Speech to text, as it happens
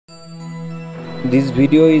This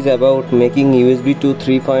video is about making USB to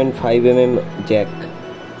 3.5mm jack.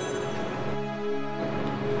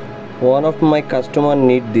 One of my customer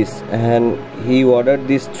need this and he ordered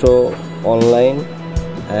this through online,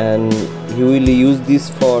 and he will use this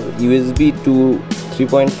for USB to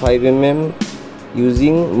 3.5mm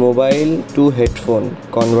using mobile to headphone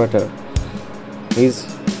converter. His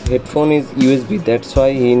headphone is USB, that's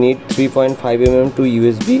why he need 3.5mm to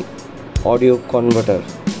USB audio converter.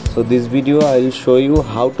 So this video I will show you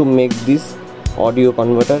how to make this audio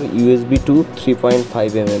converter USB to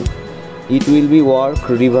 3.5mm. It will be work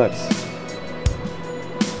reverse.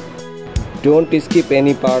 Don't skip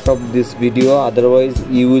any part of this video, otherwise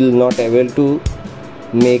you will not able to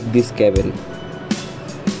make this cable.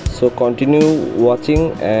 So continue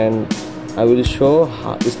watching and I will show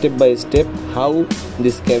step by step how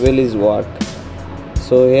this cable is work.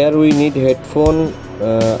 So here we need headphone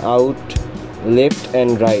out left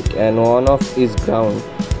and right, and one of is ground.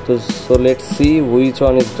 So let's see which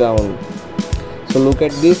one is ground. So look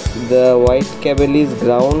at this, the white cable is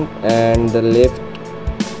ground and the left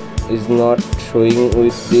is not showing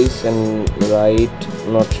with this and right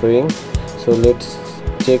not showing. So let's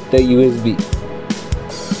check the USB.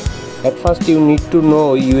 At first you need to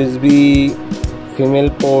know USB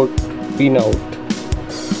female port pin out.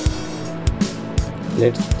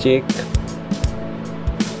 Let's check.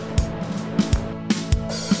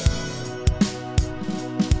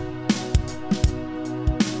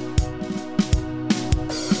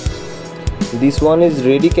 This one is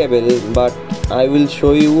ready cable, but I will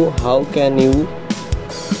show you how can you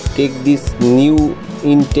take this new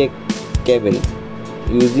intake cable.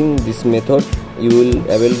 Using this method you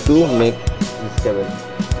will able to make this cable.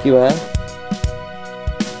 क्यों है?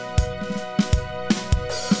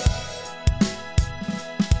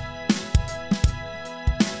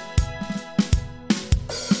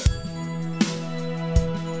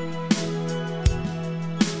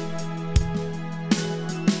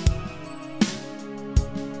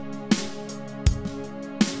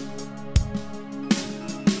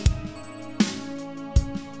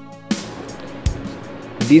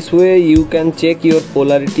 This way you can check your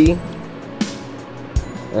polarity.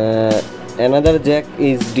 Another jack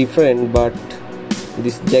is different, but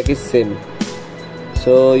this jack is same.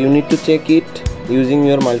 So you need to check it using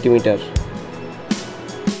your multimeter.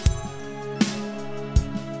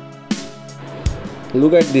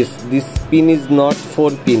 Look at this. This pin is not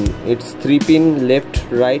 4 pin. It's 3 pin left,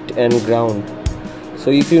 right, and ground.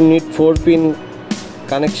 So if you need 4 pin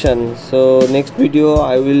connection, so next video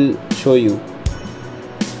I will show you.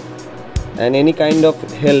 And any kind of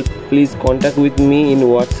help, please contact with me in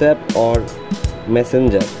WhatsApp or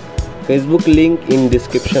Messenger. Facebook link in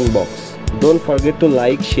description box. Don't forget to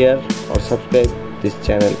like, share or subscribe this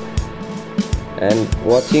channel. And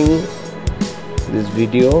watching this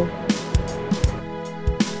video.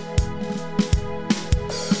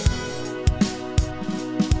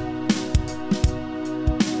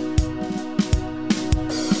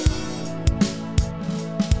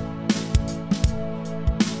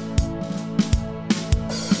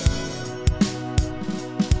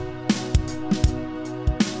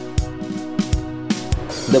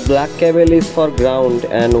 The black cable is for ground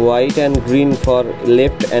and white and green for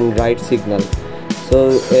left and right signal.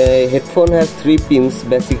 So a headphone has 3 pins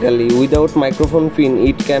basically. Without microphone pin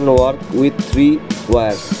it can work with 3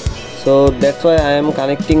 wires. So that's why I am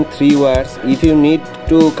connecting 3 wires. If you need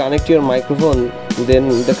to connect your microphone, then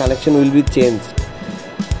the connection will be changed.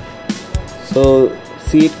 So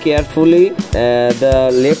see it carefully.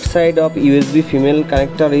 The left side of USB female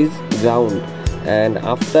connector is ground, and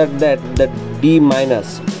after that the D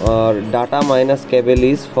minus or data minus cable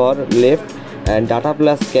is for left and data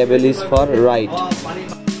plus cable is for right.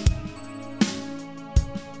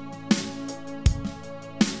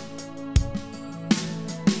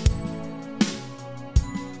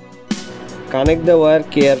 Connect the wire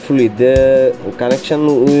carefully. The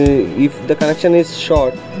connection, if the connection is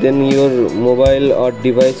short, then your mobile or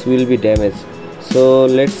device will be damaged. So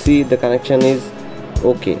let's see, the connection is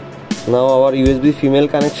okay. Now our USB female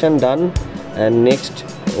connection done, and next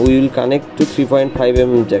we will connect to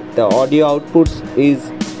 3.5mm jack. The audio outputs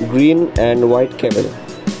is green and white cable,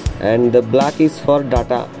 and the black is for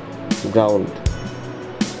data ground.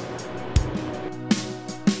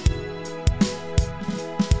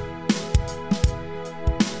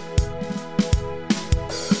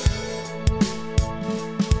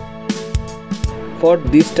 For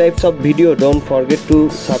these types of video, don't forget to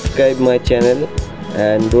subscribe my channel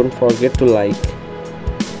and don't forget to like.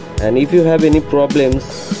 And if you have any problems,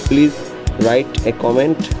 please write a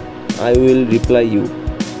comment. I will reply you.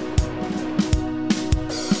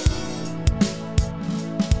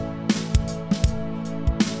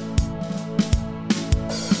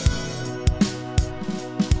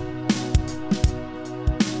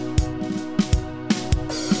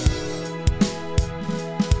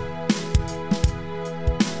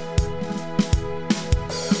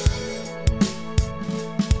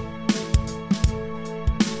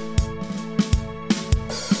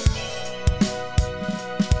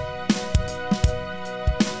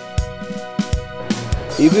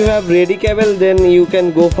 If you have ready cable, then you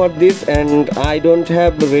can go for this, and I don't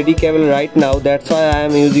have ready cable right now, that's why I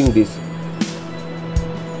am using this.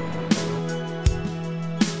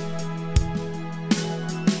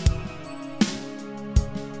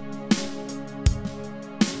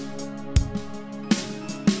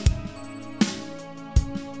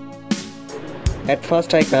 At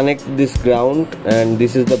first I connect this ground, and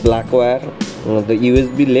this is the black wire, the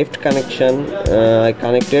USB left connection I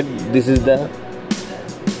connected. This is the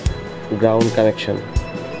ground connection.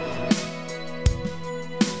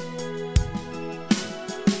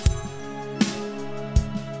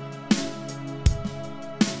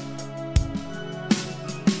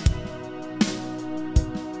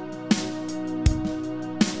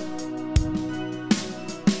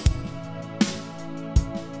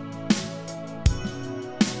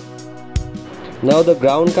 Now the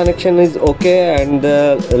ground connection is okay, and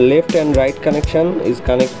the left and right connection is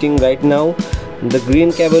connecting right now. The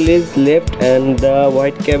green cable is left and the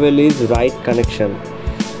white cable is right connection.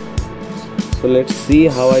 So let's see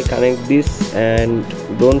how I connect this, and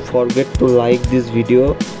don't forget to like this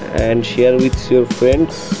video and share with your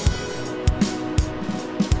friends.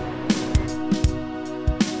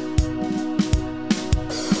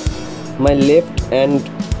 My left and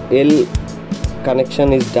L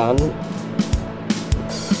connection is done.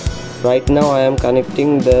 Right now I am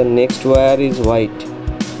connecting the next wire is white.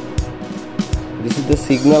 This is the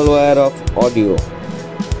signal wire of audio.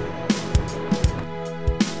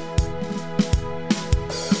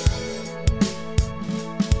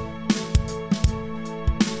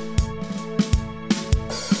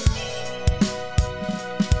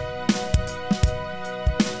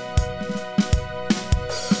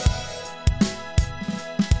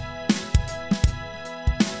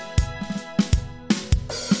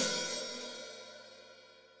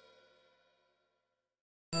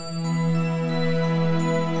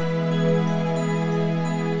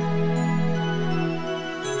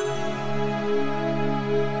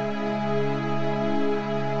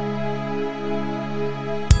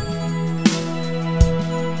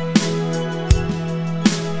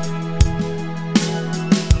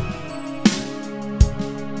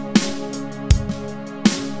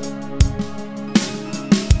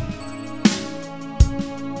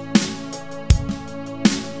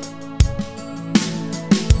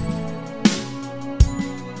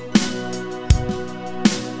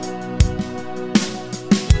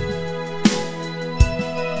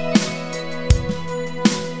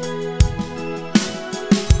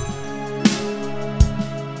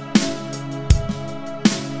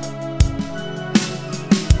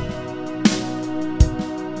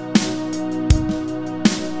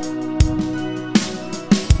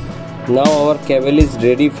 Now our cable is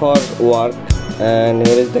ready for work, and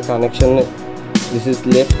here is the connection. This is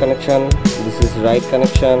left connection, this is right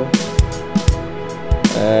connection,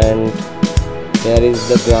 and here is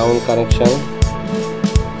the ground connection.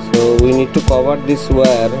 So we need to cover this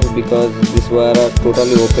wire because this wire are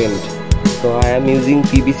totally opened. So I am using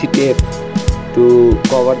PVC tape to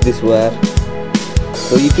cover this wire.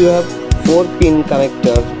 So if you have 4-pin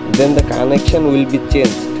connector, then the connection will be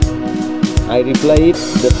changed. I reply it,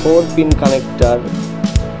 the 4-pin connector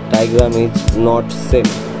diagram is not same.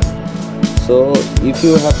 So if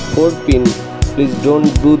you have 4-pin, please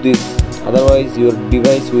don't do this, otherwise your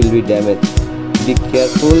device will be damaged. Be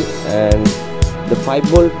careful, and the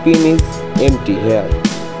 5-volt pin is empty here.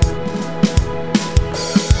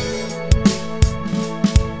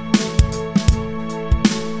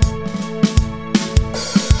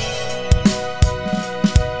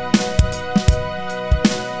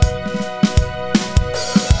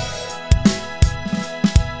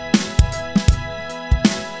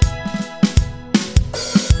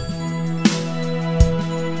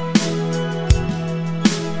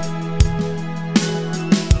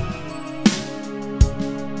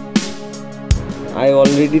 I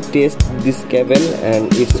already tested this cable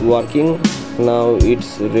and it's working. Now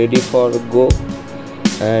it's ready for go,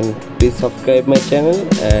 and please subscribe my channel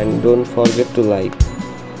and don't forget to like.